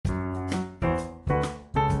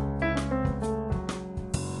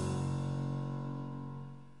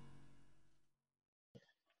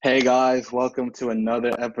Hey guys, welcome to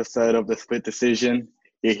another episode of the Split Decision.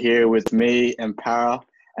 You're here with me and Para,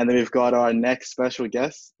 and then we've got our next special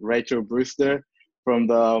guest, Rachel Brewster from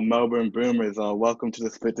the Melbourne Boomers. Welcome to the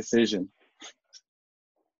Split Decision.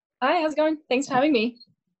 Hi, how's it going? Thanks for having me.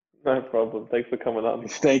 No problem. Thanks for coming on.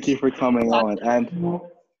 Thank you for coming on. And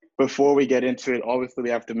before we get into it, obviously we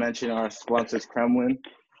have to mention our sponsors, Kremlin.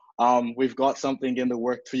 We've got something in the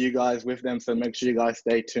works for you guys with them, so make sure you guys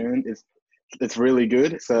stay tuned. It's really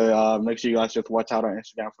good, so make sure you guys just watch out on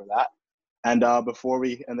Instagram for that. And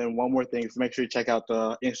then one more thing is make sure you check out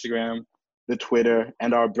the Instagram, the Twitter,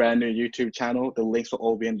 and our brand new YouTube channel. The links will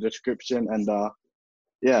all be in the description. And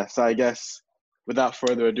so I guess without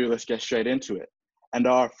further ado, let's get straight into it. And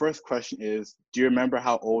our first question is, do you remember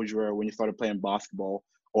how old you were when you started playing basketball,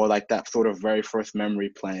 or like that sort of very first memory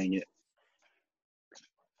playing it?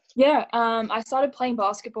 Yeah, I started playing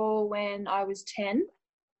basketball when I was 10.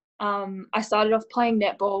 I started off playing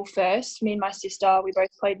netball first. Me and my sister, we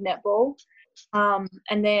both played netball.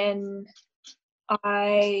 And then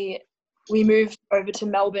we moved over to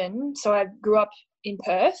Melbourne. So I grew up in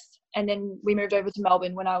Perth, and then we moved over to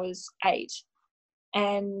Melbourne when I was 8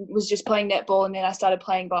 and was just playing netball. And then I started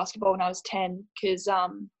playing basketball when I was 10 because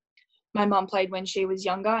my mum played when she was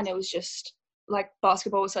younger, and it was just like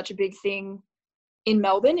basketball was such a big thing in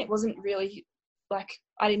Melbourne. It wasn't really like,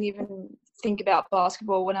 I didn't even think about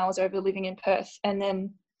basketball when I was over living in Perth. And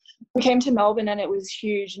then we came to Melbourne and it was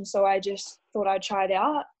huge. And so I just thought I'd try it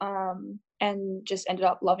out and just ended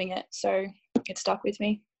up loving it. So it stuck with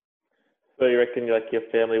me. So you reckon like your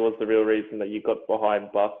family was the real reason that you got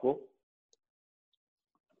behind basketball?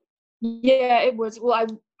 Yeah, it was. Well, I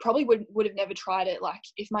probably would have never tried it like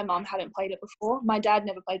if my mum hadn't played it before. My dad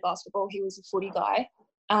never played basketball. He was a footy guy.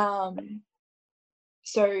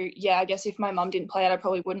 So yeah, I guess if my mum didn't play it, I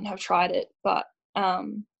probably wouldn't have tried it. But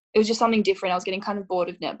it was just something different. I was getting kind of bored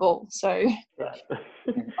of netball, so Right.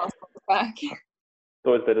 basketball back. It's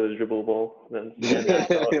always better to dribble ball than Yeah.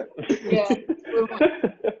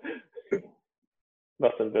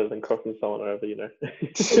 Nothing better than crossing someone over, you know.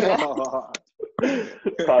 Yeah.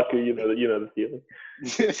 Parker, you know the feeling.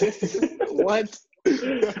 What?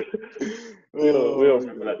 We all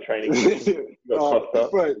remember that training.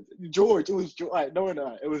 Right, George. It was George. Right, no,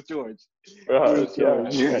 it was George. Right, It was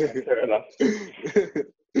George. Yeah, fair enough.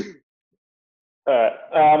 All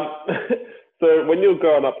right. So when you were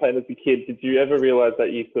growing up playing as a kid, did you ever realize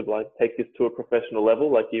that you could like take this to a professional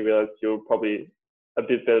level? Like you realized you were probably a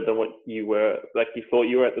bit better than what you were, like you thought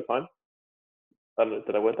you were at the time? I don't know.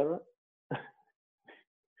 Did I word that right?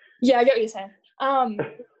 Yeah, I get what you're saying.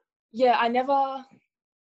 Yeah, I never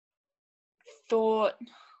thought,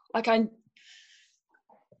 like I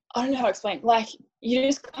don't know how to explain. Like you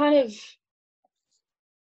just kind of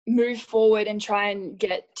move forward and try and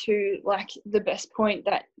get to like the best point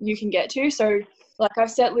that you can get to. So like I've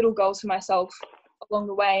set little goals for myself along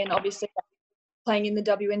the way, and obviously playing in the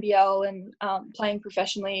WNBL and playing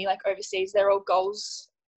professionally like overseas, they're all goals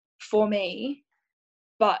for me.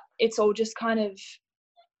 But it's all just kind of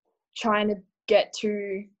trying to get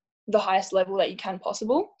to the highest level that you can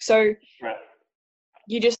possible. So Right.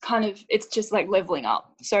 you just kind of, it's just like leveling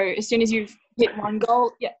up. So as soon as you've hit one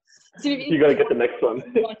goal, so You got to get the next one. on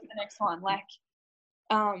to the next one. Like,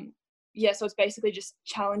 so it's basically just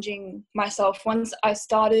challenging myself. Once I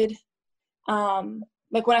started,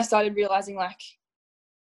 like when I started realizing like,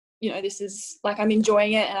 you know, this is like, I'm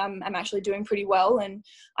enjoying it and I'm actually doing pretty well. And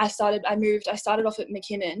I started off at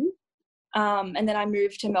McKinnon, and then I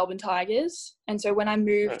moved to Melbourne Tigers. And so when I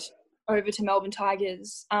moved over to Melbourne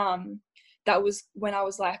Tigers, that was when I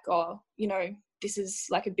was like, oh, you know, this is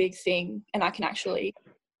like a big thing and I can actually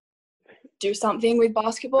do something with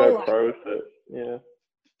basketball. Go like, pro with it. Yeah.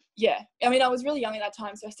 Yeah. I mean, I was really young at that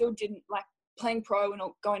time, so I still didn't like playing pro and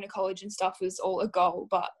going to college and stuff was all a goal,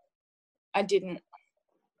 but I didn't.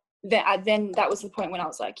 Then that was the point when I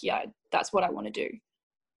was like, yeah, that's what I want to do.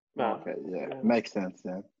 Okay, yeah, makes sense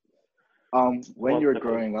then. When you were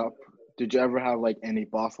growing up, did you ever have like any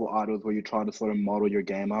basketball idols where you tried to sort of model your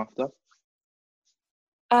game after?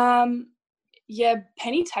 Yeah,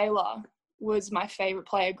 Penny Taylor was my favorite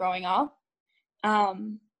player growing up.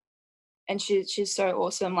 And she's so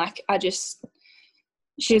awesome. Like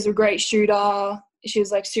she's a great shooter. She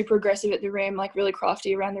was like super aggressive at the rim, like really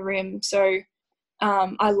crafty around the rim. So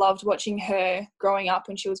I loved watching her growing up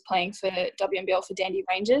when she was playing for WNBL for Dandy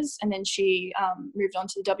Rangers, and then she moved on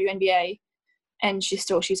to the WNBA, and she's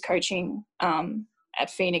coaching at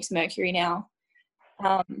Phoenix Mercury now.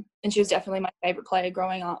 And she was definitely my favourite player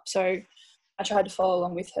growing up. So I tried to follow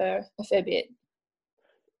along with her a fair bit.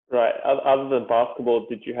 Right. Other than basketball,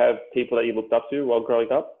 did you have people that you looked up to while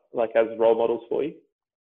growing up, like as role models for you?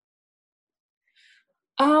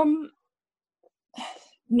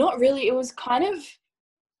 Not really. It was kind of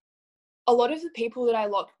a lot of the people that I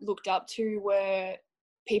looked up to were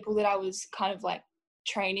people that I was kind of like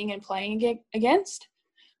training and playing against.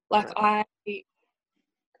 Like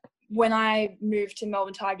when I moved to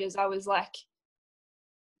Melbourne Tigers, I was like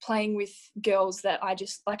playing with girls that I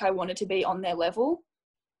just like, I wanted to be on their level.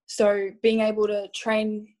 So being able to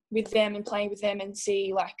train with them and playing with them and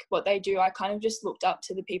see like what they do, I kind of just looked up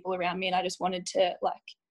to the people around me, and I just wanted to like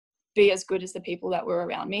be as good as the people that were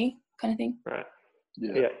around me, kind of thing. Right.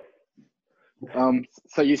 Yeah.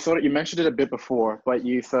 So you mentioned it a bit before, but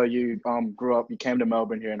you grew up, you came to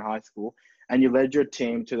Melbourne here in high school, and you led your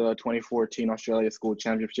team to the 2014 Australia School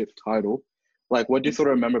Championship title. Like, what do you sort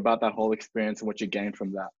of remember about that whole experience and what you gained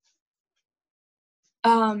from that?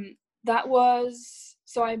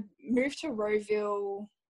 So I moved to Rowville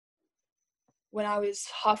when I was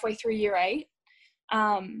halfway through year 8.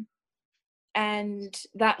 And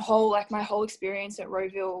that whole, like my whole experience at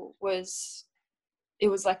Rowville was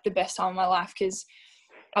like the best time of my life, because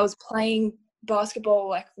I was playing basketball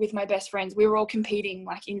like with my best friends. We were all competing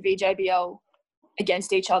like in VJBL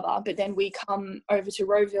against each other, but then we come over to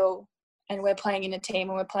Rowville and we're playing in a team,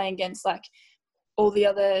 and we're playing against like all the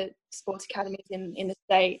other sports academies in the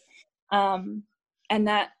state. And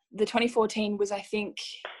that the 2014 was, I think,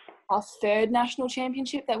 our 3rd national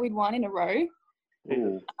championship that we'd won in a row.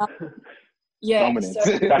 Yeah. Dominant.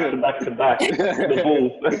 So, back to back. The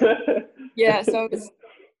Bulls. Yeah. So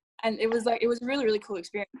it was a really, really cool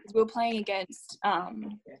experience, because we were playing against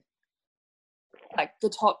like the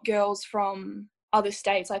top girls from other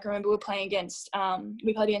states. Like I remember we played against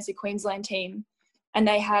the Queensland team, and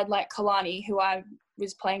they had like Kalani, who I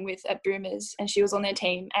was playing with at Boomers, and she was on their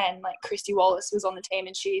team, and like Christy Wallace was on the team,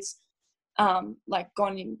 and she's like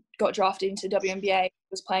got drafted into WNBA,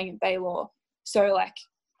 was playing at Baylor. So like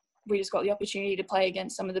we just got the opportunity to play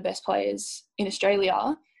against some of the best players in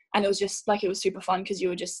Australia, and it was just like, it was super fun because you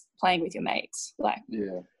were just playing with your mates. Like,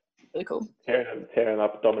 yeah, really cool. Tearing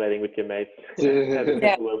up, dominating with your mates.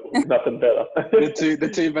 Yeah. Nothing better.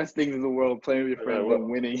 the two best things in the world: playing with your friends and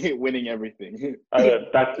winning everything.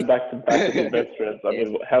 Back to back with your best friends. I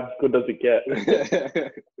mean, how good does it get?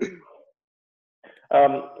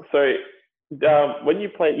 When you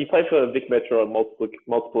played for Vic Metro on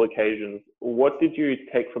multiple occasions. What did you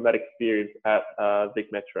take from that experience at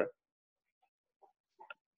Vic Metro?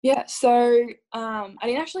 Yeah, so I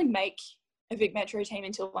didn't actually make a Vic Metro team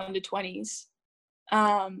until under 20s,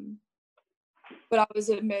 but I was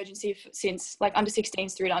an emergency since like under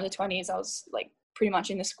 16s through to under 20s. I was like pretty much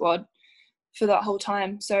in the squad for that whole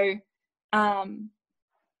time. So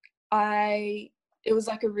it was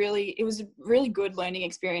a really good learning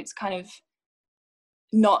experience, kind of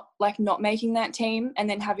not making that team and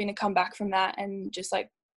then having to come back from that and just like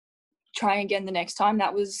trying again the next time.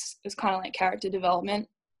 It was kind of like character development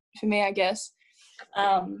for me, I guess.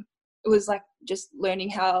 It was like just learning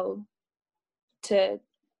how to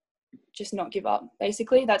just not give up,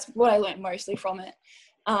 basically. That's what I learned mostly from it.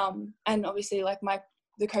 And obviously like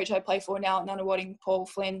the coach I play for now at Nunawading, Paul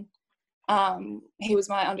Flynn, he was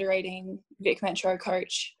my under 18 Vic Metro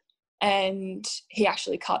coach, and he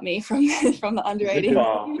actually cut me from the under 18.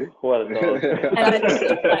 Wow, what a dog. And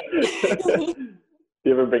Do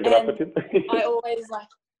you ever bring it up with him? I always like,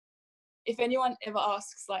 if anyone ever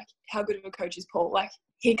asks like how good of a coach is Paul, like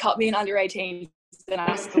he cut me in under 18s and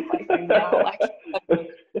I still play for him now. Like,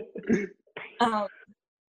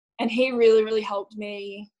 and he really, really helped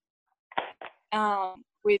me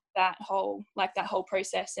with that whole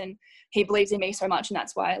process, and he believes in me so much, and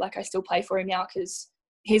that's why like I still play for him now, because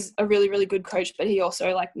he's a really, really good coach, but he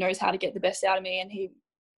also like knows how to get the best out of me, and he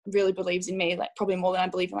really believes in me, like probably more than I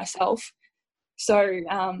believe in myself. So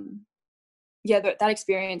that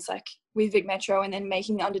experience like with Vic Metro and then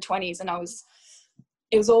making the under 20s, and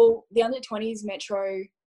it was all the under 20s Metro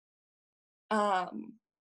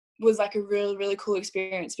was like a really, really cool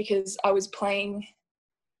experience, because I was playing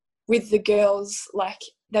with the girls, like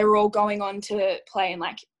they were all going on to play in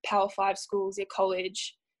like Power 5 schools at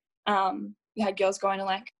college. We had girls going to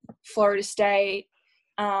like Florida State.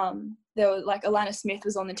 There were like Alana Smith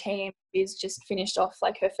was on the team. She's just finished off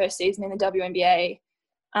like her first season in the WNBA.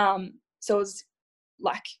 So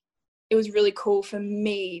it was really cool for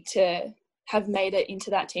me to have made it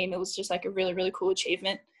into that team. It was just like a really, really cool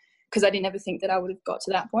achievement, because I didn't ever think that I would have got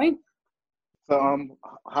to that point. So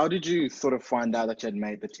how did you sort of find out that you had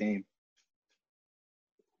made the team?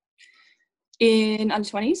 In under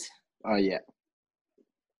 20s? Yeah.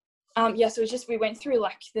 So it was just, we went through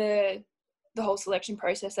like the whole selection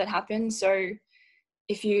process that happened. So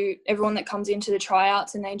everyone that comes into the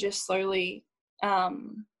tryouts, and they just slowly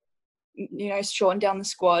shorten down the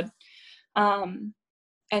squad. And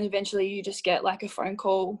eventually you just get like a phone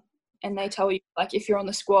call and they tell you like if you're on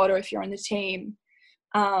the squad or if you're on the team.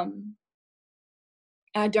 I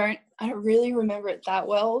don't really remember it that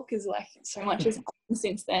well because like so much has happened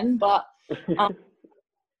since then. But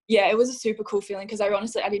yeah, it was a super cool feeling because I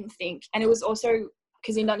didn't think. And it was also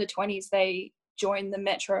because in under 20s they joined the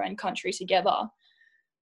Metro and Country together.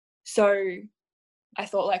 So I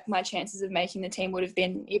thought like my chances of making the team would have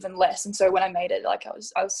been even less. And so when I made it, like I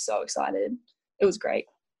was so excited. It was great.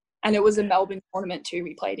 And it was a Melbourne tournament too.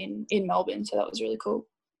 We played in Melbourne, so that was really cool.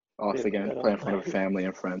 Also, again, playing in front of family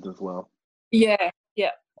and friends as well. Yeah.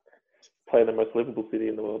 Play the most livable city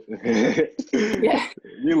in the world. Yeah.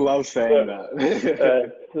 You love saying that.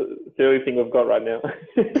 It's the only thing we've got right now.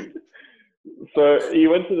 So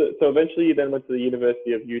eventually you then went to the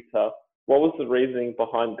University of Utah. What was the reasoning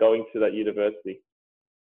behind going to that university?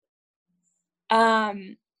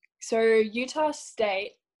 So Utah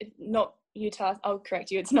State, not Utah. I'll correct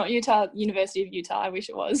you. It's not Utah University of Utah. I wish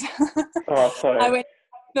it was. Oh, sorry.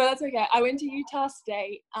 No, that's okay. I went to Utah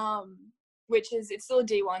State, which is, it's still a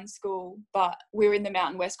D1 school, but we're in the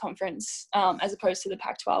Mountain West Conference as opposed to the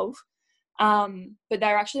Pac-12. But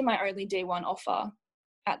they're actually my only D1 offer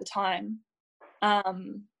at the time.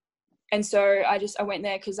 And so I went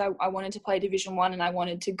there because I wanted to play Division 1 and I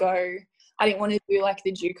wanted to go. I didn't want to do like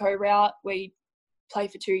the JUCO route where you play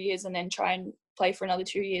for 2 years and then try and play for another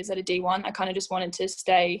 2 years at a D1. I kind of just wanted to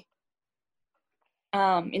stay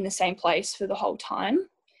in the same place for the whole time.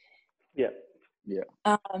 Yeah.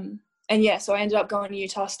 And yeah, so I ended up going to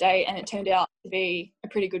Utah State and it turned out to be a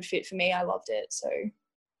pretty good fit for me. I loved it. So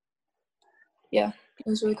yeah, it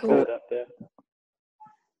was really cool.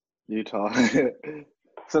 Utah.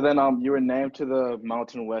 So then you were named to the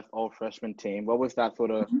Mountain West All-Freshman team. What was that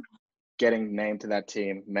sort of getting named to that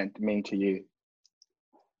team mean to you?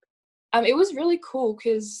 It was really cool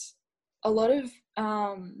because a lot of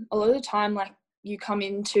the time, like you come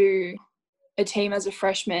into a team as a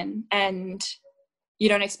freshman and you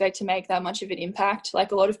don't expect to make that much of an impact.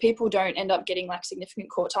 Like a lot of people don't end up getting like significant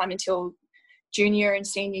court time until junior and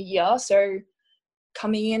senior year. So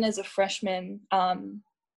coming in as a freshman,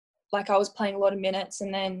 like I was playing a lot of minutes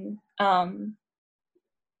and then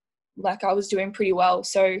like I was doing pretty well.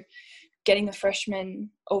 So getting the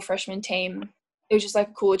all freshman team, it was just like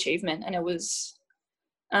a cool achievement. And it was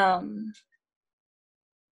I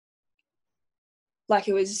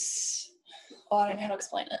don't know how to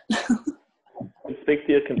explain it. It speaks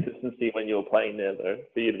to your consistency when you were playing there, though,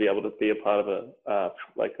 for you to be able to be a part of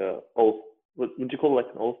would you call it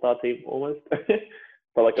like an all-star team almost?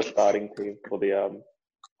 But like a starting team for the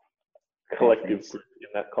collective group in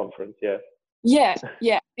that conference, yeah. Yeah.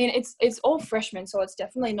 I mean, it's all freshmen, so it's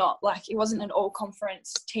definitely not like it wasn't an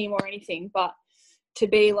all-conference team or anything, but to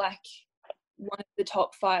be like one of the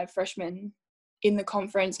top 5 freshmen in the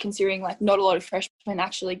conference, considering like not a lot of freshmen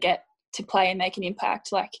actually get to play and make an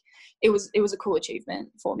impact, like it was a cool achievement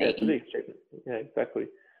for me. Yeah, it's a big achievement. Yeah, exactly.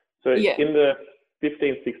 So in the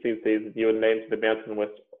 15-16 season, you were named to the Mountain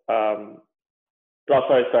West.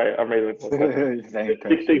 Sorry, I'm reading the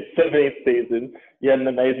 16-17 season. You had an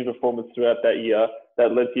amazing performance throughout that year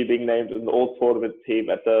that led to you being named an all-tournament team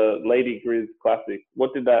at the Lady Grizz Classic.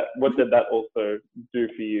 What did that also do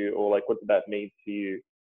for you, or like what did that mean to you,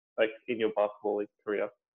 like in your basketball career?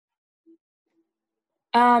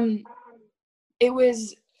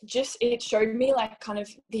 It showed me like kind of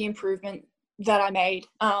the improvement that I made.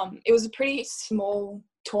 It was a pretty small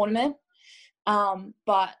tournament,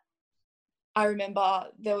 but I remember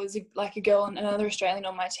there was a girl, another Australian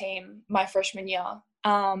on my team my freshman year,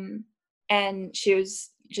 and she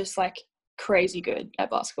was just like crazy good at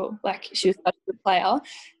basketball. Like she was such a good player.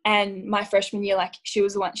 And my freshman year, like she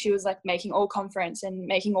was like making all conference and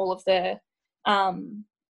making all of the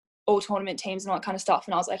all tournament teams and all that kind of stuff.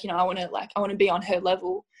 And I was like, I want to be on her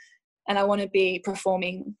level and I want to be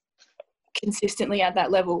performing consistently at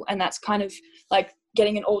that level. And that's kind of like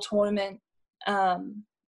getting an all tournament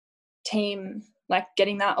team, like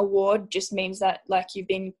getting that award just means that like you've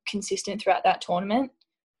been consistent throughout that tournament.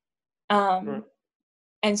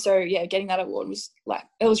 And so yeah, getting that award was like,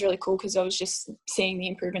 it was really cool because I was just seeing the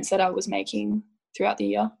improvements that I was making throughout the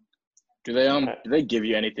year. Do they give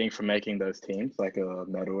you anything for making those teams, like a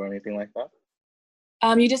medal or anything like that?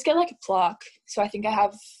 You just get like a plaque. So I think I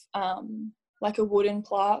have like a wooden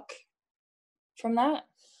plaque from that,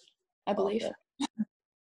 I believe. Okay.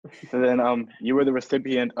 So then you were the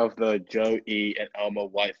recipient of the Joe E. and Elma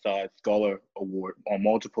Whiteside Scholar Award on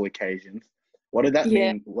multiple occasions. What did that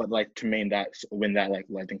mean? What to win that like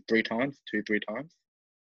I think 3 times?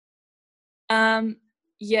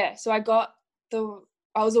 Yeah. So I got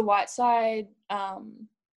I was a white side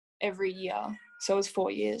every year, so it was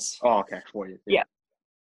 4 years. Oh, okay, 4 years. Yeah.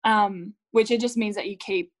 Which it just means that you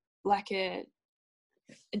keep like a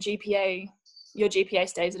GPA. Your GPA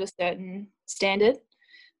stays at a certain standard.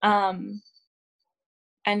 And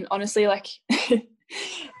honestly, like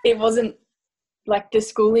it wasn't like the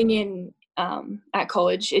schooling in at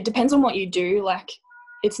college. It depends on what you do. Like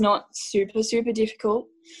it's not super difficult,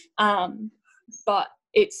 but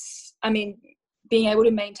it's. I mean, being able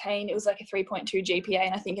to maintain, it was like a 3.2 GPA,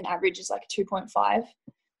 and I think an average is like a 2.5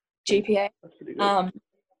 GPA. That's pretty good.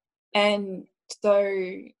 And so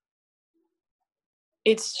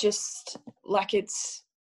it's just like it's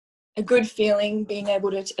a good feeling being able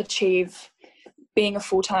to achieve being a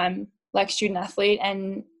full-time like student athlete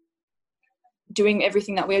and doing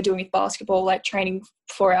everything that we are doing with basketball, like training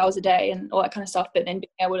 4 hours a day and all that kind of stuff, but then being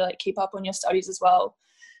able to like keep up on your studies as well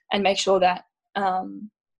and make sure that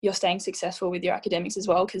you're staying successful with your academics as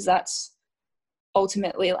well, because that's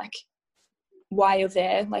ultimately like why you're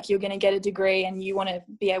there. Like you're going to get a degree and you want to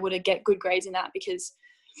be able to get good grades in that, because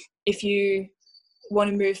if you want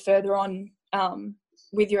to move further on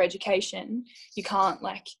with your education, you can't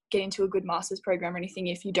like get into a good master's program or anything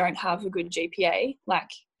if you don't have a good GPA. Like,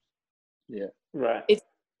 yeah, right.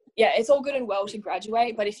 It's all good and well to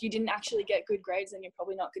graduate, but if you didn't actually get good grades, then you're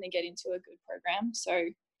probably not going to get into a good program. So,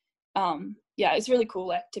 it's really cool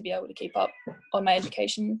like to be able to keep up on my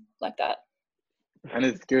education like that. And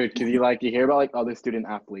it's good because you hear about like other student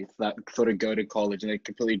athletes that sort of go to college and they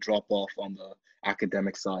completely drop off on the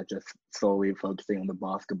academic side, just solely focusing on the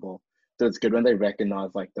basketball. So it's good when they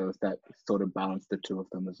recognize like those that sort of balance the two of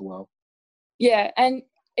them as well. Yeah, and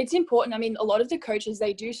it's important. I mean, a lot of the coaches,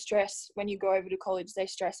 they do stress when you go over to college, they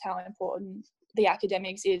stress how important the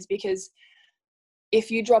academics is, because if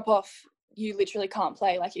you drop off, you literally can't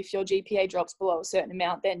play. Like if your GPA drops below a certain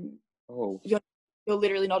amount, then you're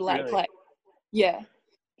literally not allowed to play. Yeah.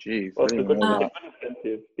 Jeez. Well, it's a good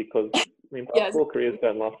incentive because I mean, basketball careers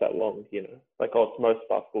don't last that long, you know. Like most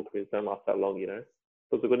basketball careers don't last that long, you know.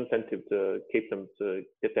 So it's a good incentive to keep them to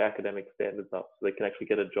get their academic standards up so they can actually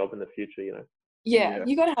get a job in the future, you know. Yeah.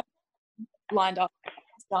 You got to have it lined up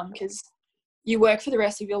done, because you work for the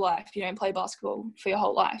rest of your life. You don't play basketball for your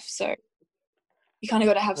whole life, so you kind of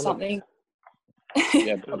got to have something.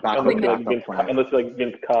 Yeah, unless you're like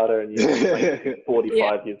Vince Carter and you're like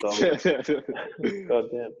 45 years old. God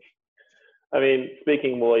damn. I mean,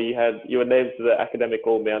 speaking more, you were named to the academic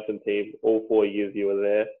all-mountain team all 4 years you were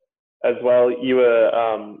there. As well, you were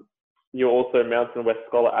also a Mountain West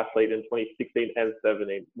Scholar athlete in 2016 and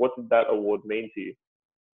 17. What did that award mean to you?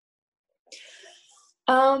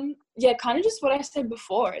 Kind of just what I said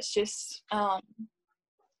before. It's just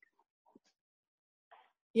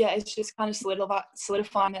it's just kind of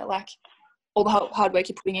solidifying that like all the hard work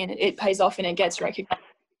you're putting in, it pays off and it gets recognized.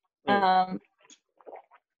 And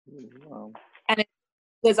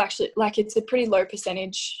there's actually like it's a pretty low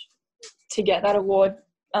percentage to get that award.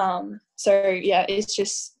 It's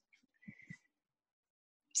just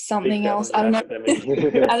something else. I don't know. I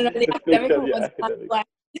don't know. The academic awards, like,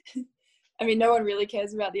 I mean, no one really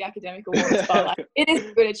cares about the academic awards, but like it is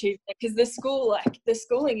a good achievement because the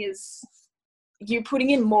schooling is, you're putting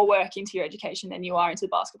in more work into your education than you are into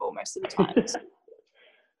basketball most of the time.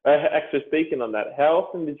 Actually, speaking on that, how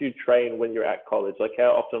often did you train when you're at college? Like, how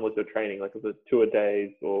often was your training? Like, was it 2 a days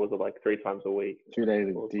or was it like 3 times a week? 2 days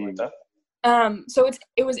a week. So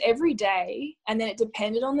it was every day, and then it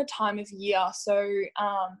depended on the time of year. So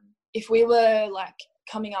if we were like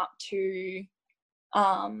coming up to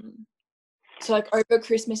so like over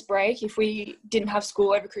Christmas break, if we didn't have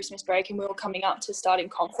school over Christmas break and we were coming up to starting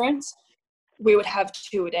conference, we would have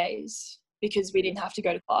 2 a days because we didn't have to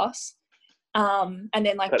go to class. And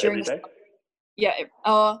then like during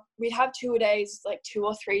we'd have 2 a days like 2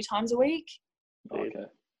 or 3 times a week. Okay.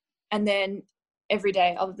 And then every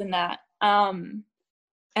day other than that. And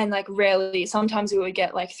like rarely, sometimes we would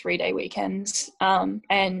get like 3-day weekends.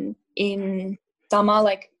 And in summer,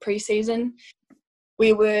 like pre-season,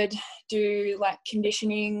 we would do like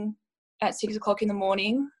conditioning at 6 o'clock in the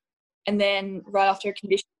morning. And then right after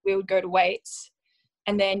conditioning, we would go to weights.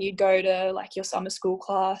 And then you'd go to like your summer school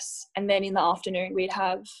class. And then in the afternoon, we'd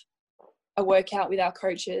have a workout with our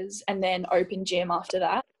coaches and then open gym after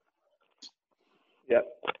that. Yep.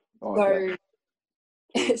 Okay.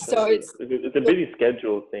 So it's a busy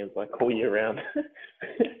schedule, it seems like, all year round.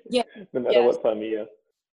 Yeah. No matter what time of year.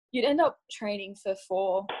 You'd end up training for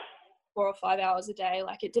 4 or 5 hours a day.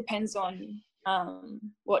 Like it depends on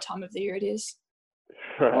what time of the year it is.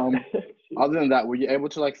 Right. Other than that, were you able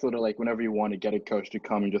to like sort of like whenever you want to get a coach to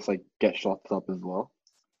come and just like get shots up as well?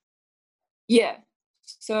 Yeah.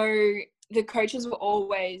 So the coaches were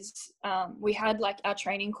always, we had like our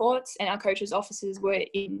training courts, and our coaches' offices were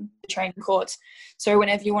in the training courts. So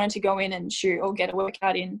whenever you wanted to go in and shoot or get a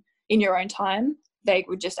workout in your own time, they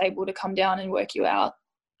were just able to come down and work you out,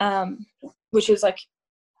 which was like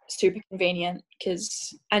super convenient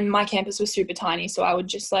and my campus was super tiny. So I would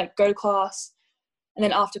just like go to class, and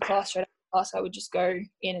then after class, straight after class, I would just go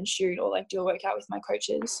in and shoot or like do a workout with my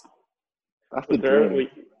coaches. That's the dream.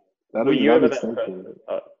 Were you ever that person?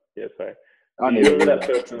 Yeah, sorry. Were you ever that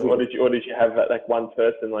person, or did you have that like one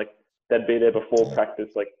person like they'd be there before practice,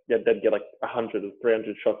 like they'd get like 100 or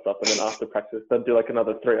 300 shots up, and then after practice they'd do like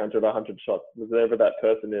another 300 or 100 shots? Was there ever that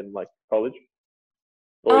person in like college,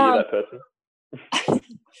 or were you that person?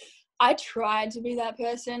 I tried to be that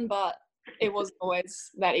person, but it wasn't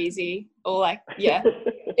always that easy. Or like, yeah,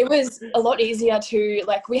 it was a lot easier to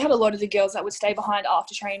like. We had a lot of the girls that would stay behind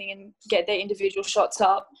after training and get their individual shots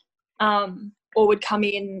up. Or would come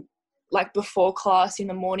in like before class in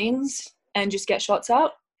the mornings and just get shots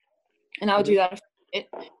up. And I would do that a bit.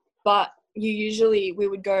 But we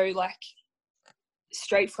would go like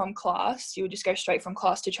straight from class. You would just go straight from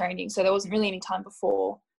class to training. So there wasn't really any time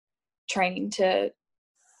before training to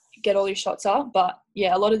get all your shots up. But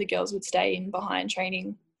yeah, a lot of the girls would stay in behind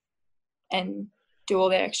training and do all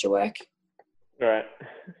their extra work. Right.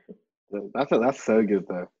 That's so good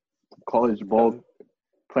though. College ball,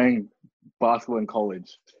 playing basketball in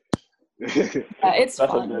college. It's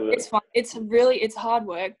fun. It's fun. It's hard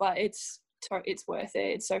work, but it's worth it.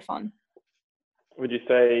 It's so fun. Which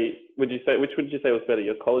would you say was better,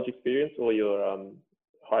 your college experience or your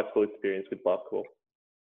high school experience with basketball,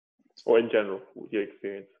 or in general your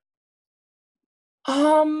experience?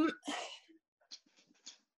 I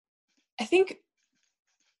think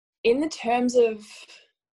in the terms of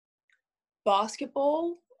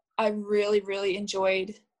basketball, I really, really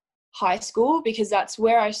enjoyed high school because that's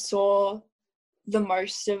where I saw the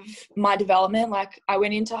most of my development. Like I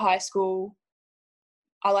went into high school,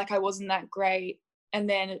 I wasn't that great. And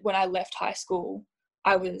then when I left high school,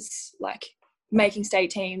 I was like making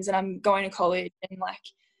state teams and I'm going to college, and like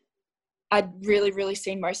I'd really, really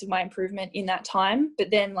seen most of my improvement in that time.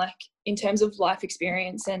 But then like in terms of life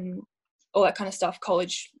experience and all that kind of stuff,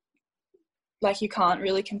 college, like you can't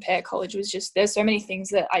really compare. College was just, there's so many things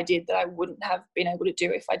that I did that I wouldn't have been able to do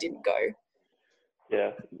if I didn't go.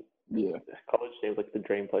 Yeah. College seems like the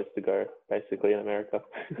dream place to go, basically, in America.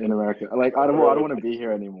 Like I don't want to be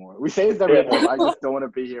here anymore. We say this every time. I just don't want to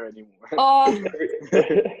be here anymore.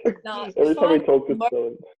 Every time we talk to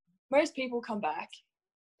someone, most people come back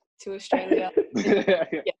to Australia.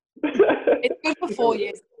 It's good for 4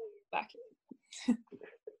 years back.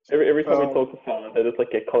 Every time we talk to someone, they're just like,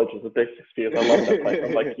 yeah, college is the best experience. I love that place.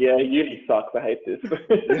 I'm like, yeah, uni sucks. I hate this.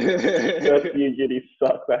 Uni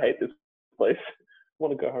sucks. I hate this place. I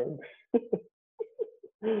want to go home.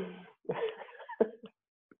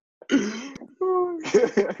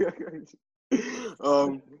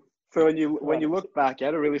 So when you look back, you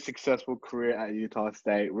had a really successful career at Utah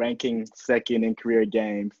State, ranking second in career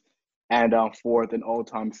games and fourth in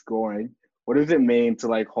all-time scoring. What does it mean to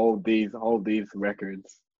like hold these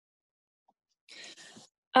records?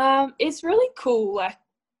 It's really cool. Like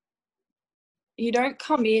you don't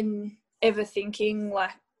come in ever thinking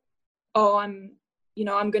like, oh, I'm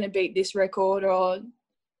going to beat this record or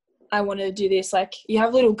I want to do this. Like you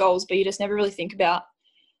have little goals, but you just never really think about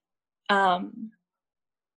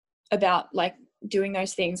like doing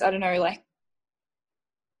those things. I don't know, like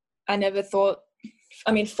I never thought,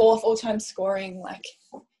 fourth all-time scoring, like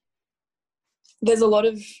there's a lot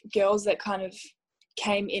of girls that kind of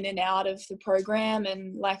came in and out of the program,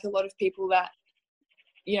 and like a lot of people that,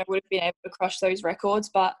 would have been able to crush those records.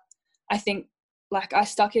 But I think like I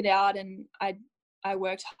stuck it out and I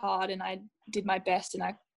worked hard and I did my best, and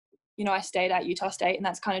I stayed at Utah State, and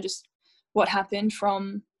that's kind of just what happened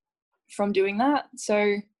from doing that.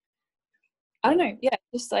 So I don't know. Yeah,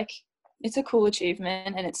 just like it's a cool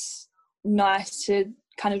achievement, and it's nice to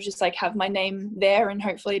kind of just like have my name there, and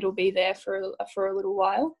hopefully it'll be there for a little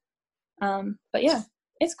while. But yeah,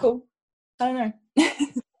 it's cool. I don't know.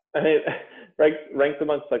 I mean, ranked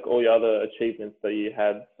amongst like all your other achievements that you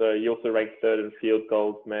had. So you also ranked third in field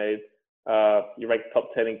goals made. You ranked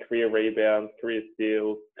top 10 in career rebounds, career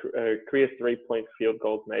steals, career 3-point field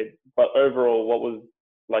goals made. But overall, what was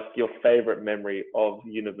like your favorite memory of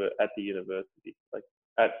at the university, like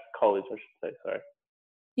at college, I should say? Sorry.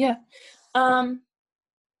 Yeah.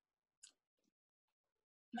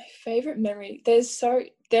 My favorite memory. There's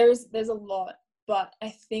a lot, but I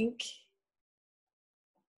think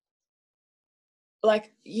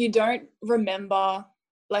like you don't remember,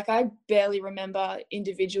 like I barely remember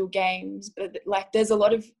individual games, but like there's a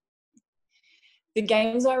lot of the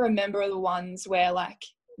games I remember are the ones where like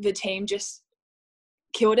the team just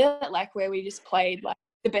killed it, like where we just played like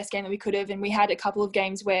the best game that we could have. And we had a couple of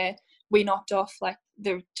games where we knocked off like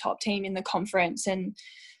the top team in the conference, and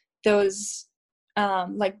there was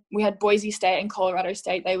like we had Boise State and Colorado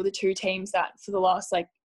State. They were the two teams that for the last like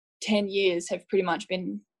 10 years have pretty much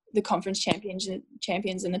been the conference champions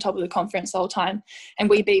in the top of the conference the whole time, and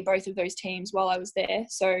we beat both of those teams while I was there.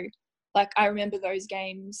 So like I remember those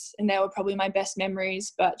games, and they were probably my best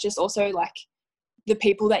memories. But just also like the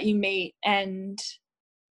people that you meet and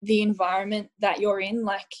the environment that you're in,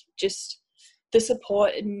 like just the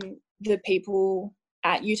support and the people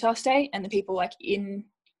at Utah State and the people like in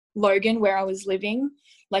Logan where I was living,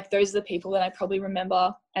 like those are the people that I probably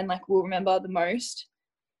remember and like will remember the most,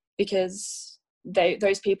 because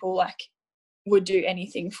those people like would do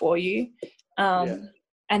anything for you.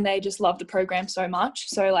 And they just love the program so much.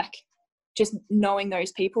 So like just knowing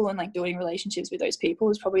those people and like building relationships with those people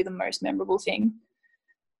is probably the most memorable thing.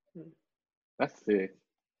 That's sick.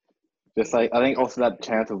 Just like, I think also that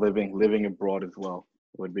chance of living abroad as well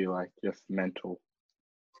would be like just mental.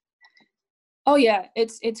 Oh yeah,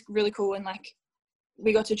 it's really cool. And like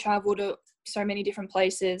we got to travel to so many different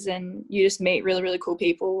places, and you just meet really, really cool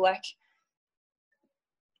people. Like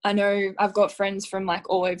I know I've got friends from like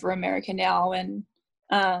all over America now, and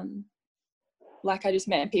like I just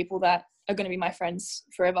met people that are going to be my friends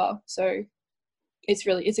forever. So it's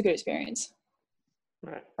a good experience.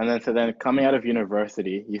 Right. And then coming out of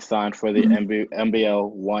university, you signed for the NBL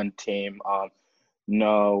 1 team,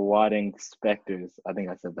 Wading Spectres. I think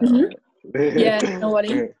I said that right. Yeah,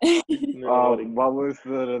 Wading. What was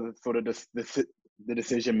the sort of the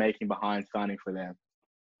decision making behind signing for them?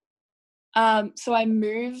 So I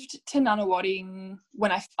moved to Nunawading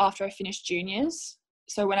after I finished juniors.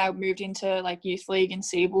 So when I moved into like youth league and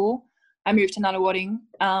Seabull, I moved to Nunawading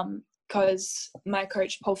because my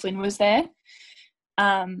coach Paul Flynn was there.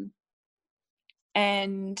 And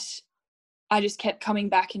I just kept coming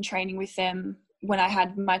back and training with them when I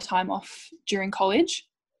had my time off during college.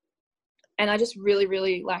 And I just really,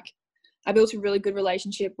 really I built a really good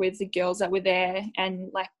relationship with the girls that were there and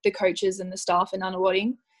like the coaches and the staff in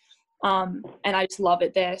Nunawading. And I just love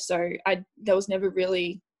it there. So there was never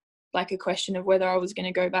really like a question of whether I was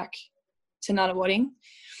going to go back to Nunawading.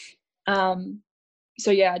 So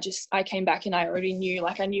yeah, I came back and I already knew,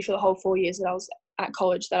 I knew for the whole 4 years that I was at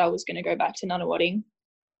college that I was going to go back to Nunawading.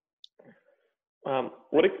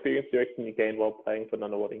 What experience do you reckon you gained while playing for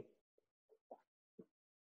Nunawading?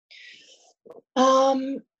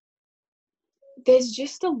 There's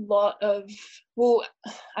just a lot of,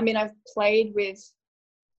 I've played with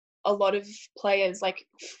a lot of players. Like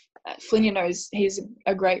Flynn knows he's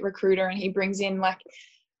a great recruiter, and he brings in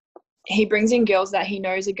girls that he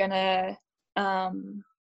knows are gonna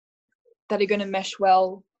mesh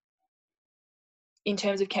well in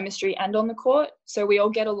terms of chemistry and on the court. So we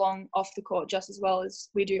all get along off the court just as well as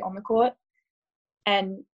we do on the court.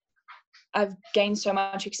 And I've gained so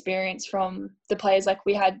much experience from the players. Like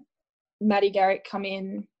we had Maddie Garrett come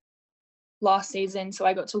in last season, so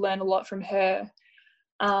I got to learn a lot from her.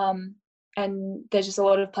 And there's just a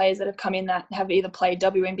lot of players that have come in that have either played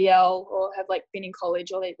WNBL or have been in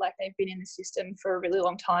college, or they've been in the system for a really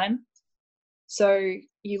long time. So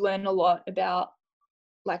you learn a lot about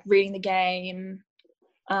reading the game,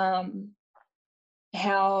 how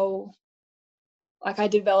I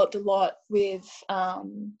developed a lot with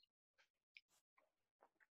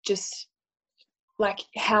just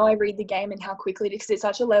how I read the game and how quickly, because it's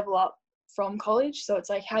such a level up from college. So it's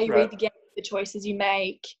how you read the game, the choices you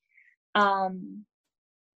make, and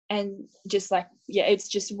just it's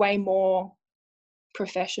just way more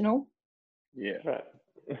professional. Yeah.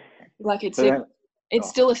 Right. It's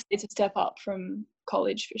still a step up from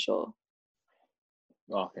college for sure.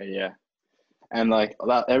 Okay, yeah. And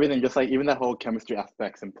everything, just even that whole chemistry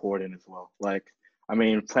aspect's important as well.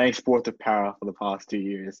 Playing sports with para for the past 2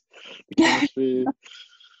 years, the chemistry.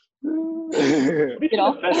 What are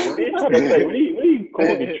you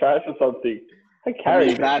calling me trash or something? I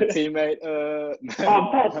carried. Bad teammate.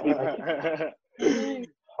 Bad teammate.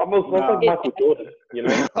 I was like Michael Jordan, you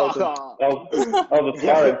know. I was a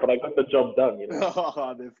tyrant, but I got the job done, you know.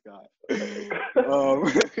 Oh, this guy.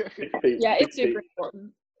 Yeah, it's super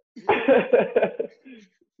important.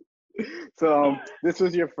 So this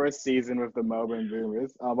was your first season with the Melbourne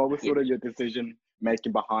Boomers. What was sort of your decision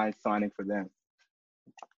making behind signing for them?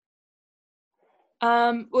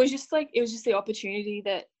 It was just the opportunity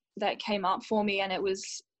that came up for me, and it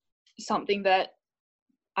was something that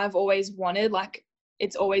I've always wanted.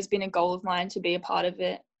 It's always been a goal of mine to be a part of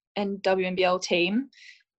it and WNBL team.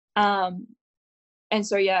 And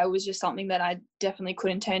so, yeah, it was just something that I definitely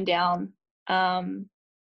couldn't turn down. And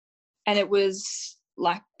it was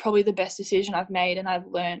like probably the best decision I've made, and I've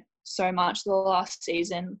learned so much the last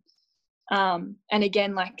season. And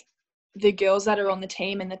again, like the girls that are on the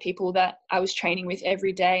team and the people that I was training with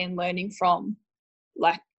every day and learning from,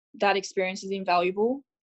 like that experience is invaluable.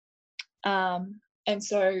 And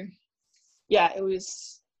so, yeah,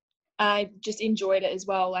 I just enjoyed it as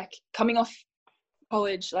well. Like coming off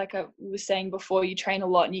college, like I was saying before, you train a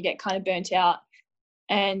lot and you get kind of burnt out.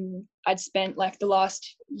 And I'd spent like the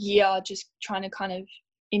last year just trying to kind of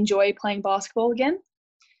enjoy playing basketball again.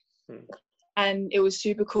 And it was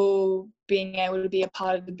super cool being able to be a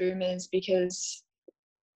part of the Boomers, because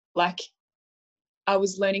like I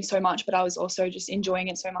was learning so much, but I was also just enjoying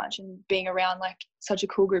it so much and being around like such a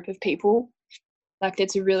cool group of people. Like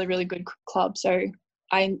it's a really, really good club. So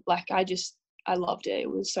I loved it. It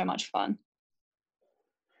was so much fun.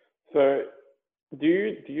 So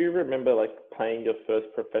do you remember like playing your first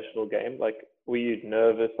professional game? Like, were you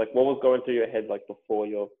nervous? Like, what was going through your head like before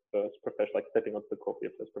your first professional, like stepping onto the court for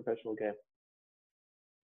your first professional game?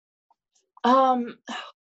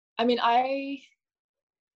 I mean, I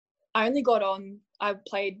only got on. I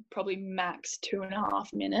played probably max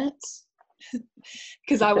 2.5 minutes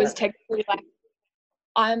because I was technically like,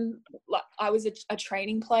 I was a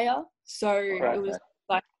training player, so it was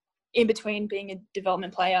like in between being a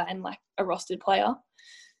development player and like a rostered player.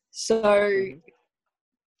 So,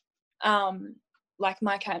 like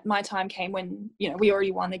my time came when, you know, we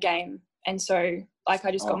already won the game, and so like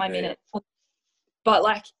I just got my minute. But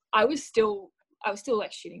like I was still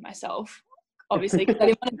like shitting myself, obviously, because I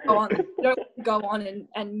didn't want to go on. You don't go on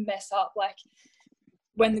and mess up. Like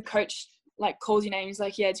when the coach like calls your name, he's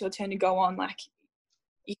like, "Yeah, it's your turn to go on." Like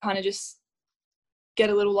you kind of just get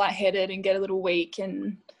a little lightheaded and get a little weak,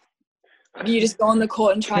 and you just go on the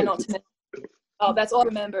court and try not to mess up. Oh, that's all I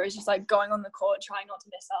remember, is just like going on the court, trying not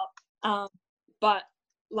to mess up. But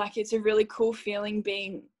like it's a really cool feeling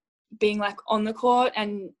being like on the court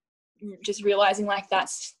and just realizing like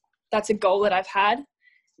that's a goal that I've had.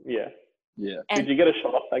 Yeah. And, did you get a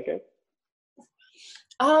shot off that game?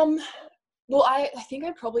 Well, I think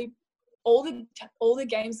I probably all the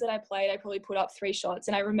games that I played, I probably put up 3 shots.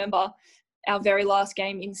 And I remember our very last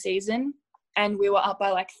game in season, and we were up by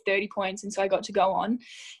like 30 points, and so I got to go on,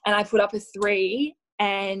 and I put up a 3,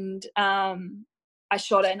 and I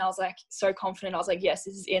shot it, and I was like so confident. I was like, yes,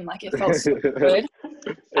 this is in. Like it felt so good.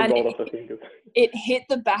 And it hit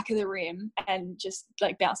the back of the rim and just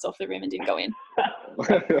like bounced off the rim and didn't go in.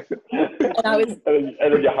 and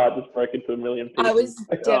then your heart just broke into a million pieces. I was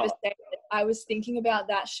devastated. I was thinking about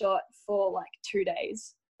that shot for like 2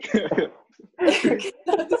 days.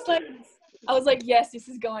 I was like, yes, this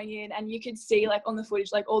is going in. And you could see like on the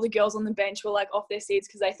footage, like all the girls on the bench were like off their seats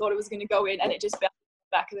because they thought it was going to go in, and it just bounced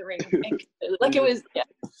back of the ring. Like it was, yeah.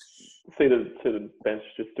 See the bench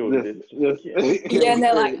just doing this. Yeah, and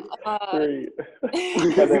they're like, and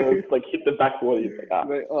then it's like hit the backboard. You're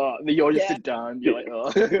like, then you all just sit down. You're like,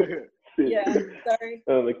 oh. Yeah, sorry.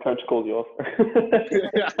 The coach calls you off.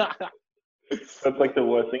 That's like the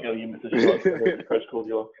worst thing ever. You miss a shot, the coach calls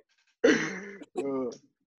you off.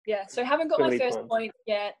 Yeah, so I haven't got my first point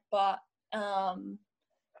yet, but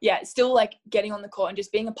yeah, still like getting on the court and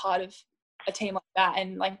just being a part of a team like that,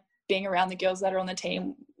 and like being around the girls that are on the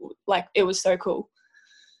team, like it was so cool.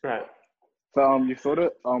 Right. So you sort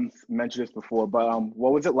of mentioned this before, but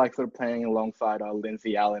what was it like sort of playing alongside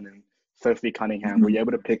Lindsay Allen and Sophie Cunningham? Were you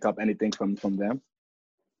able to pick up anything from them?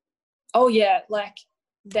 Oh yeah, like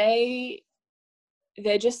they're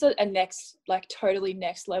just a next, like totally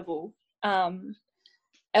next level.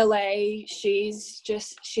 LA, she's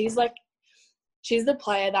the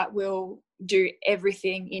player that will do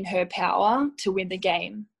everything in her power to win the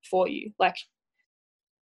game for you. Like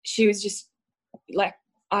she was just like,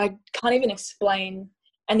 I can't even explain.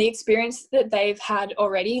 And the experience that they've had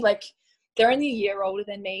already, like they're only a year older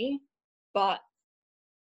than me, but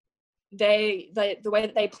they the way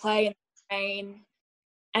that they play and train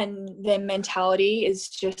and their mentality is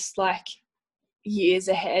just like years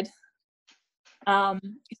ahead.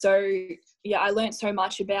 So yeah, I learned so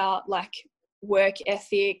much about like work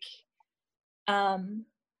ethic,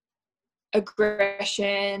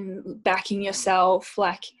 aggression, backing yourself.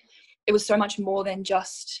 Like it was so much more than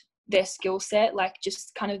just their skill set, like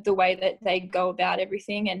just kind of the way that they go about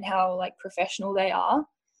everything and how like professional they are.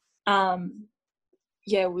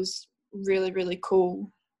 Yeah, it was really, really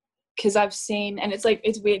cool because I've seen, and it's like,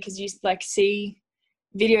 it's weird because you like see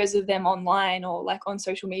videos of them online or like on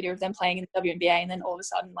social media of them playing in the WNBA, and then all of a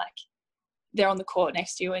sudden like they're on the court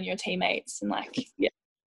next to you and your teammates, and like, yeah,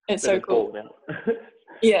 it's so cool.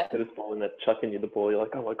 Yeah. They're just balling that, chucking you the ball. You're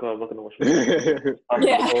like, oh my God, I'm not going to watch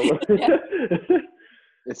Yeah.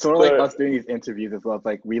 It's sort of like us doing these interviews as well. It's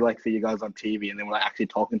like we like see you guys on TV, and then we're like actually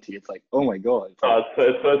talking to you. It's like, oh my God. It's like,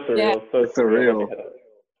 it's so surreal. Yeah. So it's surreal.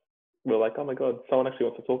 We're like, oh my God, someone actually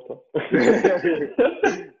wants to talk to us.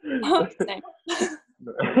 Same.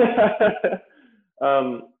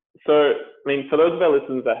 So, I mean, for those of our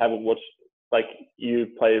listeners that haven't watched, like, you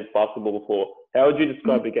play basketball before, how would you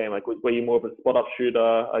describe your game? Like, were you more of a spot-up shooter?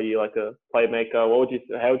 Are you like a playmaker? How would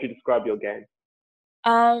you describe your game?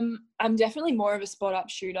 I'm definitely more of a spot-up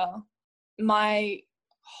shooter. My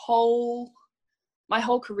whole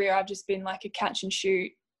career, I've just been like a catch and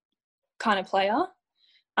shoot kind of player.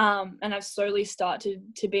 And I've slowly started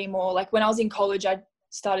to be more like, when I was in college, I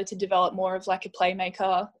started to develop more of like a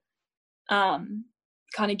playmaker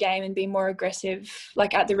kind of game and be more aggressive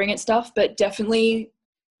like at the ring and stuff. But definitely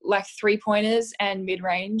like 3-pointers and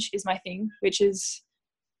mid-range is my thing, which is,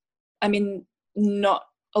 I mean, not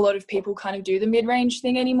a lot of people kind of do the mid-range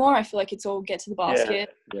thing anymore. I feel like it's all get to the basket,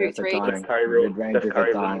 shoot three. Mid-range is a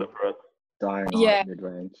dying art,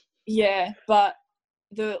 mid-range. Yeah, but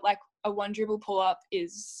the like a one dribble pull-up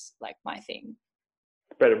is like my thing.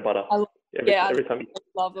 Bread and butter. Every time I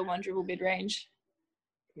love the one dribble mid-range.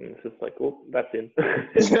 It's just like, oh, that's in.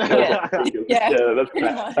 That's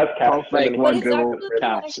catch. Like one dribble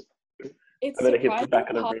catch. Like, it's and then it hits the back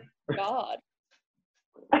of the hard ring. guard.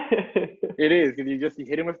 It is, because you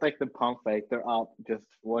hit him with like the pump fake, they're up, just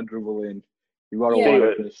one dribble in. You got to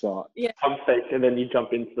wait for the shot. Yeah. Pump fake, and then you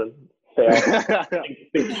jump into them.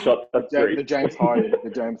 Think shot. That's the James Harden.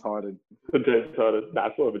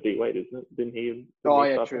 That's more of a D Wade, isn't it? Didn't he? Oh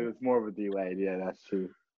yeah, true. It's more of a D Wade. Yeah, that's true.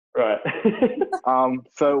 Right.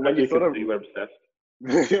 So when you sort of we're obsessed.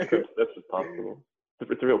 That's just possible.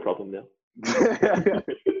 It's a real problem now.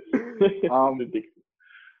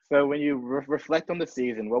 So when you reflect on the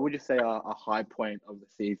season, what would you say a high point of the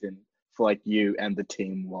season for like you and the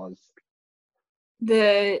team was?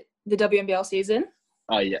 The WNBL season.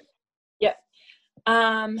 Oh yeah. Yeah.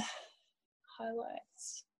 Highlights.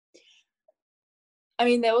 I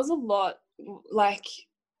mean, there was a lot. Like,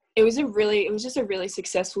 it was just a really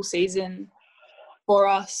successful season for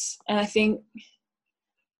us, and I think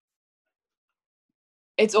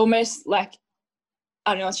it's almost like,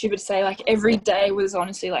 I don't know, it's stupid to say, like every day was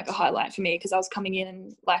honestly like a highlight for me, because I was coming in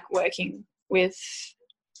and like working with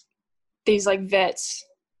these like vets.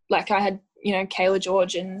 Like I had, you know, Kayla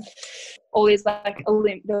George and all these like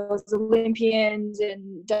there was Olympians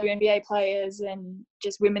and WNBA players and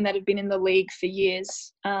just women that have been in the league for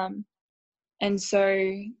years. And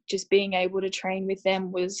so just being able to train with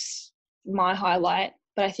them was my highlight.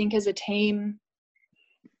 But I think as a team,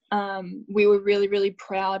 we were really, really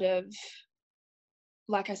proud of,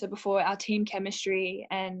 like I said before, our team chemistry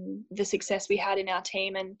and the success we had in our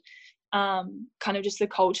team, and kind of just the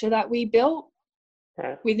culture that we built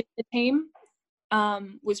within the team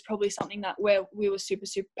was probably something that we were super,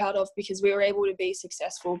 super proud of, because we were able to be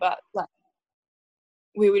successful, but like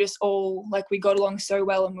we were just all like, we got along so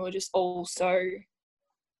well, and we were just all so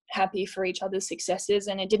happy for each other's successes.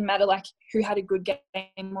 And it didn't matter like who had a good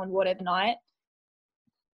game on whatever night.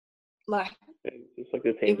 Like, it's like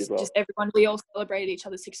the team it was just everyone, we all celebrated each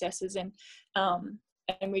other's successes, and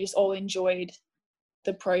we just all enjoyed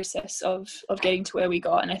the process of getting to where we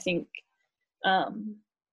got. And I think that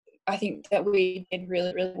we did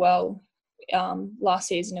really, really well last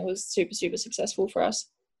season. It was super, super successful for us.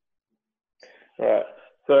 Right.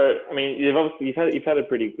 So, I mean, you've had a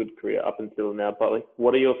pretty good career up until now, but like,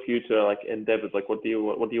 what are your future like endeavors? Like, what do you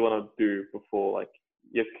want to do before like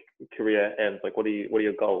your career ends? Like, what are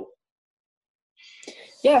your goals?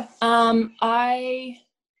 Yeah, I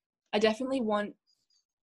definitely want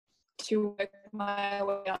to work my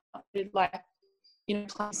way up to, like, you know,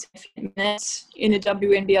 playing 7 minutes in a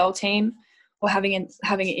WNBL team, or having an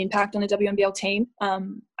impact on a WNBL team.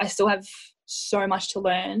 I still have so much to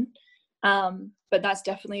learn, but that's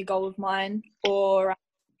definitely a goal of mine. Or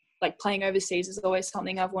like playing overseas is always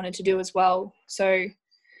something I've wanted to do as well. So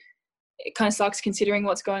it kind of sucks considering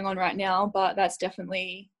what's going on right now, but that's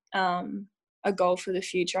definitely a goal for the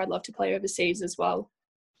future. I'd love to play overseas as well.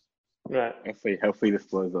 Right. Hopefully this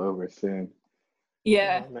blows over soon.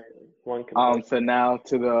 Yeah. So now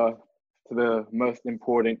to the most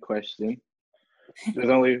important question. There's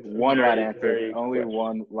only one right answer.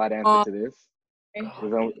 One right answer to this.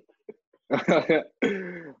 There's only... we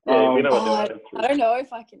know what the answer is. I don't know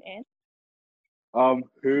if I can answer.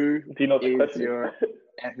 Who do you know the question?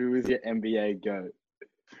 Who is your NBA GOAT?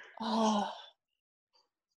 Oh.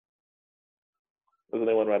 There's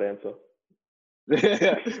only one right answer.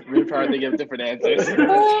 We probably give different answers. We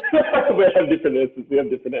have different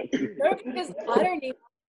answers. No, because I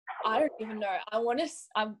don't even know.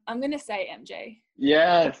 I'm gonna say MJ.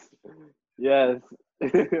 Yes. Yes. We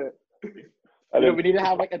need to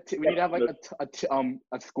have like a scorecard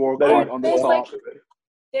on the There's top.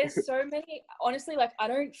 there's so many. Honestly, like I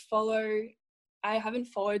haven't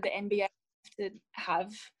followed the NBA to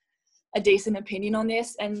have a decent opinion on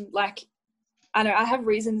this, and like I know I have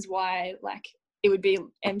reasons why like it would be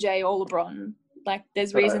MJ or LeBron. Like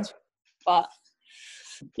there's reasons, but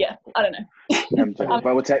yeah, I don't know. MJ,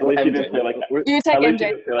 but we'll take At least you MJ. didn't say like, You take at least MJ.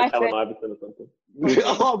 you didn't say like Allen Iverson or something.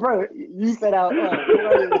 Oh, bro, you said out.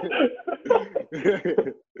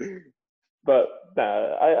 But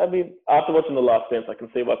nah, I mean, after watching The Last Dance, I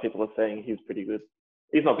can see why people are saying he's pretty good.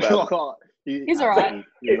 He's not bad. He's alright. He's alright.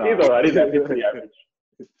 He's actually pretty average.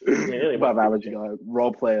 I mean, really above average, you know,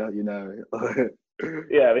 role player, you know.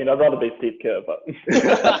 Yeah, I mean, I'd rather be Steve Kerr, but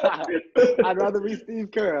I'd rather be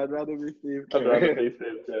Steve Kerr. I'd rather be Steve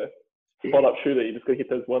Kerr. Spot up shooter. You just got to hit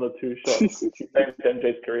those 1 or 2 shots. Same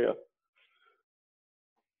MJ's career.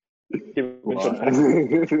 Wow.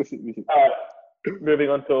 Moving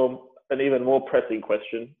on to an even more pressing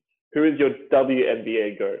question. Who is your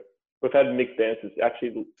WNBA GOAT? We've had mixed answers.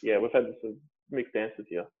 Actually, yeah, we've had some mixed answers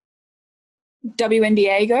here.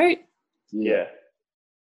 WNBA GOAT? Yeah.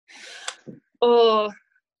 Oh,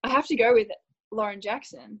 I have to go with Lauren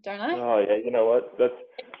Jackson, don't I? Oh, yeah. You know what? That's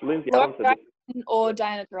Lindsay Lauren Allen said Jackson or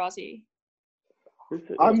Diana Taurasi?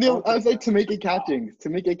 I'd say Tamika Catchings.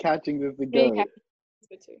 Tamika Catchings is the GOAT.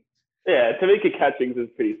 Good too. Yeah, Tamika Catchings is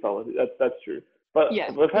pretty solid. That's true. But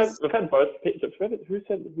yeah, we've had both. Who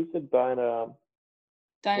said Diana?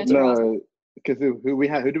 Diana Taurasi. No, because who do we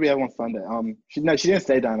have on Sunday? She didn't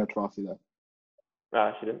say Diana Taurasi though.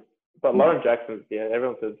 Nah, she didn't. But Lauren Jackson, yeah,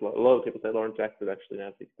 everyone says a lot of people say Lauren Jackson actually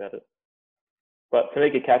now think about it. But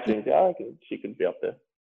Tamika Catchings, yeah, I reckon she could be up there.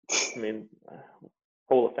 I mean,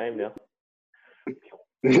 Hall of Fame now.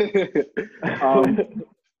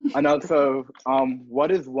 I know. So,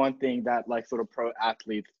 what is one thing that like sort of pro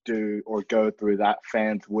athletes do or go through that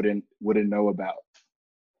fans wouldn't know about?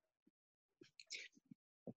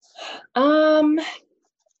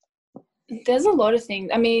 There's a lot of things.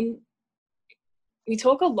 I mean, we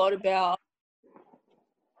talk a lot about,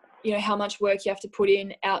 you know, how much work you have to put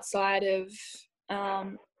in outside of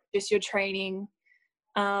just your training.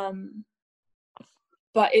 But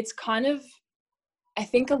it's kind of, I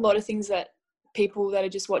think a lot of things that people that are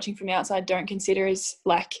just watching from outside don't consider is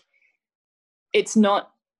like, it's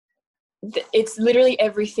literally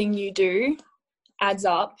everything you do adds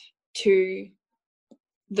up to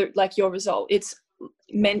your result. It's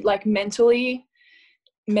mental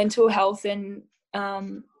health and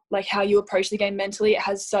like how you approach the game mentally. It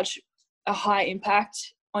has such a high impact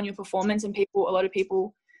on your performance, and a lot of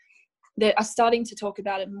people that are starting to talk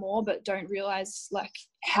about it more, but don't realize like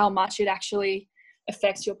how much it actually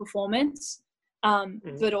affects your performance.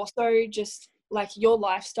 But also just like your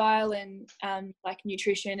lifestyle and like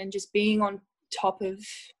nutrition and just being on top of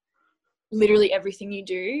literally everything you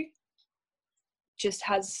do just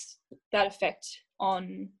has that effect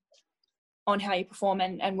on how you perform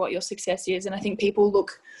and what your success is. And I think people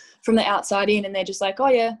look from the outside in and they're just like, oh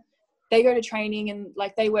yeah, they go to training and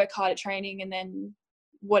like they work hard at training and then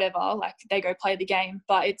whatever, like they go play the game.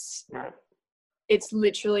 But it's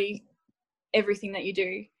literally everything that you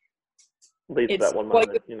do. Leads to that one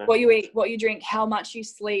moment, you know. What you eat, what you drink, how much you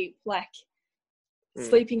sleep, like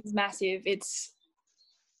sleeping is massive. It's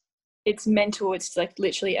mental. It's like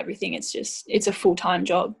literally everything. It's a full-time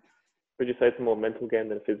job. Would you say it's a more mental game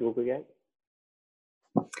than a physical game?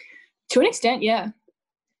 To an extent, yeah.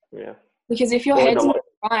 Yeah. Because if your head's not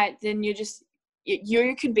right, then you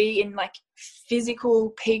could be in like physical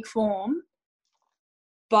peak form,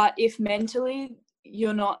 but if mentally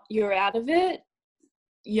you're out of it,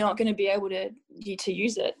 you're not going to be able to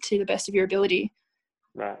use it to the best of your ability.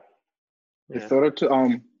 Right. Yeah. It's sort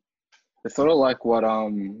of like what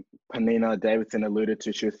Panina Davidson alluded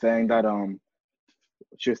to. She was saying that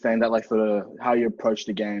like sort of how you approach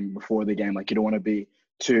the game before the game. Like you don't want to be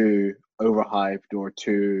too overhyped or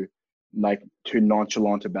too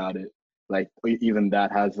nonchalant about it. Like even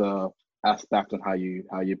that has a aspect on how you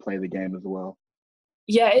play the game as well.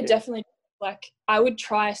 Yeah, it definitely. Like I would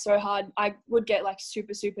try so hard. I would get like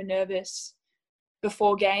super, super nervous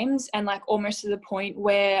before games and like almost to the point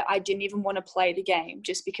where I didn't even want to play the game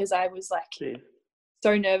just because I was like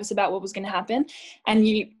so nervous about what was going to happen. And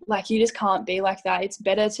you just can't be like that. It's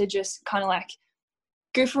better to just kind of like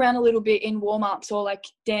goof around a little bit in warm-ups or like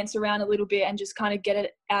dance around a little bit and just kind of get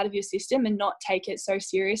it out of your system and not take it so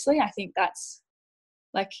seriously. I think that's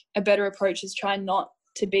like a better approach is try not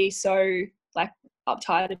to be so like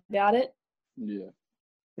uptight about it. Yeah.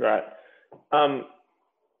 Right. I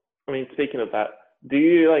mean, speaking of that, do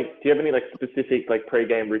you have any like specific like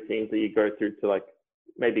pre-game routines that you go through to like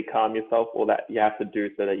maybe calm yourself, or that you have to do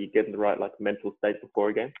so that you get in the right like mental state before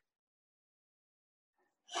a game?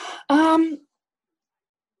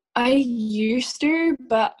 I used to,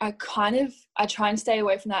 but I try and stay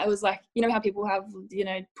away from that. It was like, you know how people have,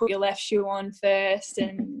 put your left shoe on first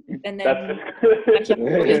and then like, you have to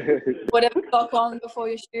put whatever sock on before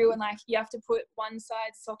your shoe, and like you have to put one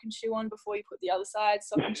side sock and shoe on before you put the other side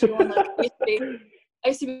sock and shoe on. Like I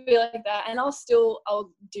used to be like that, and I'll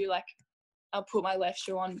do like, I'll put my left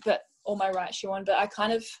shoe on or my right shoe on, but I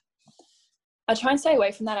try and stay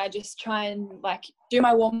away from that. I just try and like do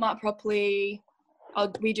my warm up properly.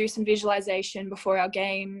 We do some visualization before our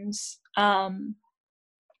games, and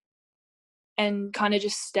kind of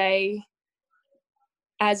just stay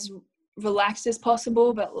as relaxed as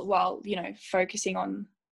possible, but while, focusing on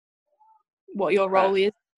what your role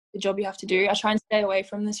is, the job you have to do. I try and stay away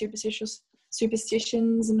from the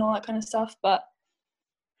superstitions and all that kind of stuff, but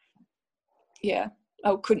yeah,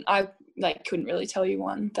 I couldn't really tell you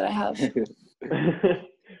one that I have,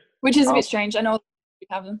 which is a bit strange. I know we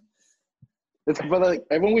have them. It's but like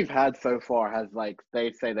everyone we've had so far has like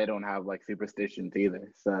they say they don't have like superstitions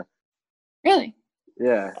either. So really,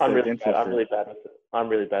 yeah, I'm really bad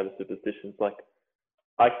with superstitions. Like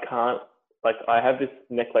I can't, like I have this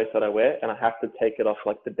necklace that I wear and I have to take it off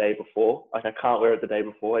like the day before. Like I can't wear it the day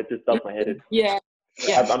before. It just does my head in. Yeah.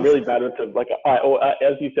 I'm really bad with it. Like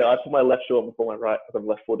as you said, I put my left shoe on before my right because I'm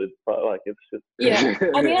left-footed. But like it's just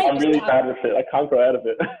I mean, I'm really bad with it. I can't grow out of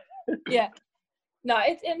it. Yeah. No,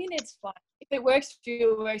 it's fine. If it works for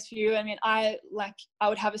you, it works for you. I mean, I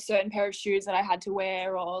would have a certain pair of shoes that I had to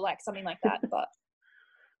wear or like something like that, but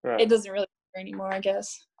It doesn't really matter anymore, I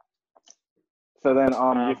guess. So then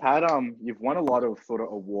you've won a lot of sort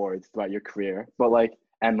of awards throughout your career, but like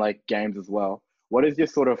games as well. What is your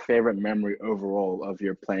sort of favorite memory overall of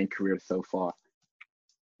your playing career so far?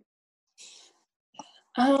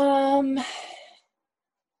 Favorite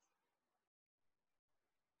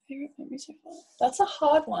memory so far? That's a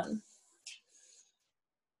hard one.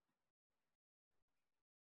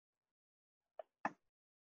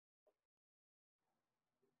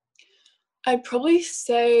 I'd probably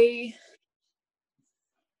say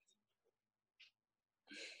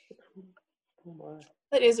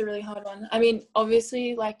that is a really hard one. I mean,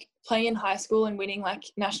 obviously, like playing in high school and winning like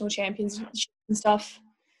national championships and stuff,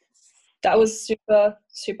 that was super,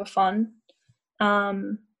 super fun.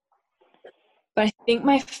 But I think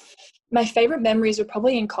my favorite memories were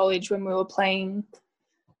probably in college when we were playing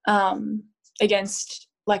against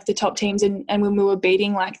like the top teams and when we were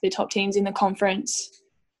beating like the top teams in the conference.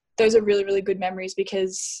 Those are really, really good memories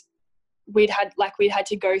because we'd had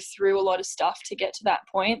to go through a lot of stuff to get to that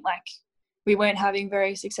point. Like we weren't having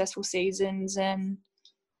very successful seasons and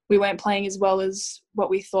we weren't playing as well as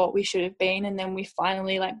what we thought we should have been. And then we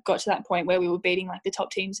finally like got to that point where we were beating like the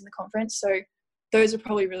top teams in the conference. So those are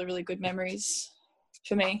probably really, really good memories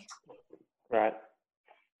for me. Right.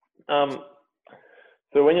 So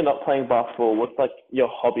when you're not playing basketball, what's like your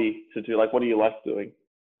hobby to do? Like, what do you like doing?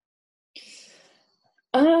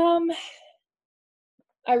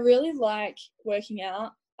 I really like working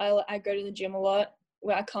out. I go to the gym a lot.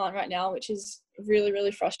 Well, I can't right now, which is really,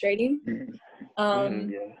 really frustrating. But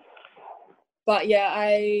yeah,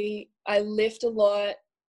 I lift a lot.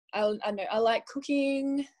 I know I like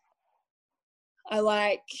cooking. I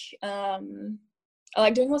like doing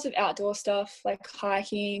lots of outdoor stuff, like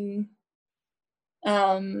hiking.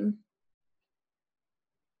 Yeah,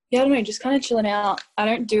 I don't know, just kind of chilling out. I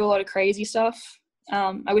don't do a lot of crazy stuff.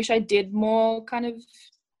 I wish I did more kind of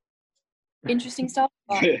interesting stuff,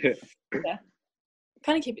 but yeah,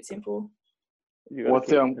 kind of keep it simple. What's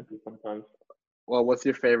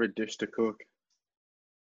your favorite dish to cook?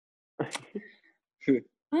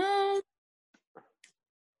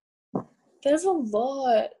 There's a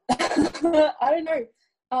lot. I don't know.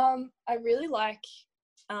 I really like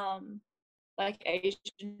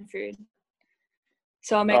Asian food.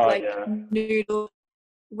 So I'll make noodles,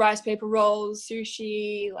 rice paper rolls,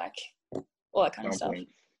 sushi, like all that kind of stuff.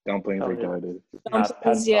 Dumplings are good.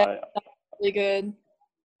 Dumplings, yeah, that's really good.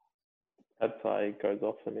 Pad Thai goes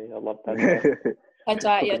off for me. I love Pad Thai. Pad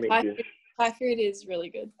Thai, yeah. Thai food is really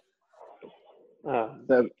good. So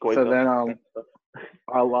then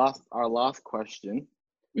our last question.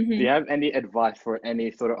 Mm-hmm. Do you have any advice for any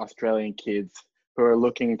sort of Australian kids who are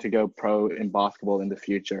looking to go pro in basketball in the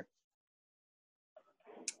future?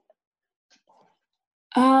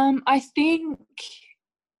 I think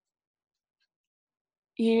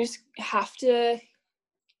you just have to,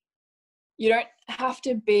 you don't have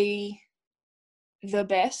to be the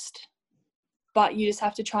best, but you just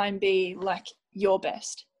have to try and be like your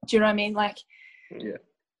best. Do you know what I mean? Like, Yeah.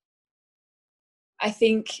 I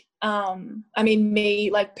think, I mean,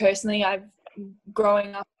 me, like personally,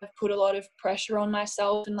 growing up, I've put a lot of pressure on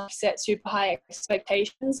myself and like set super high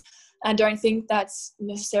expectations. I don't think that's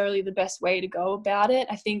necessarily the best way to go about it.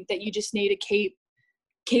 I think that you just need to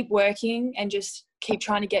keep working and just keep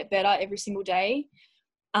trying to get better every single day.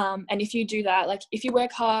 And if you do that, like if you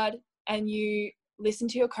work hard and you listen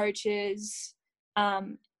to your coaches,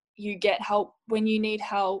 you get help when you need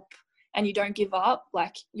help, and you don't give up,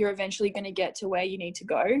 like you're eventually going to get to where you need to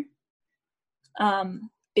go.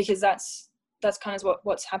 Because that's kind of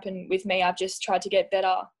what's happened with me. I've just tried to get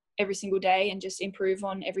better every single day and just improve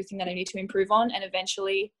on everything that I need to improve on. And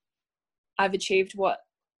eventually I've achieved what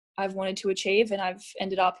I've wanted to achieve, and I've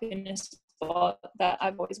ended up in a spot that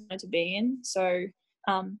I've always wanted to be in. So,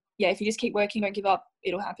 yeah, if you just keep working, don't give up,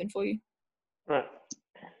 it'll happen for you. Right.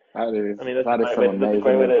 That is, I mean, that's some amazing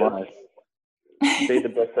advice. Be the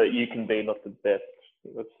best that you can be, not the best.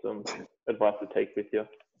 That's some advice to take with you.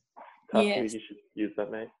 Yes. You should use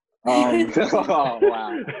that, mate. Oh,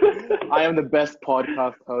 wow. I am the best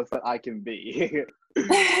podcast host that I can be.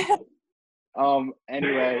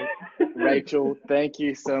 Anyway, Rachel, thank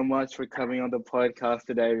you so much for coming on the podcast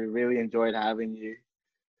today. We really enjoyed having you.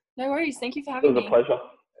 No worries. Thank you for having me. It was a pleasure.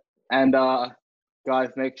 And guys,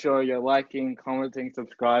 make sure you're liking, commenting,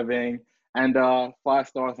 subscribing, and 5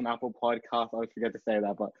 stars on Apple Podcasts. I always forget to say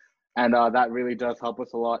that, but that really does help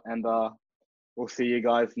us a lot. And we'll see you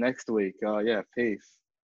guys next week. Yeah, peace.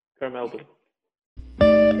 Go Melbourne.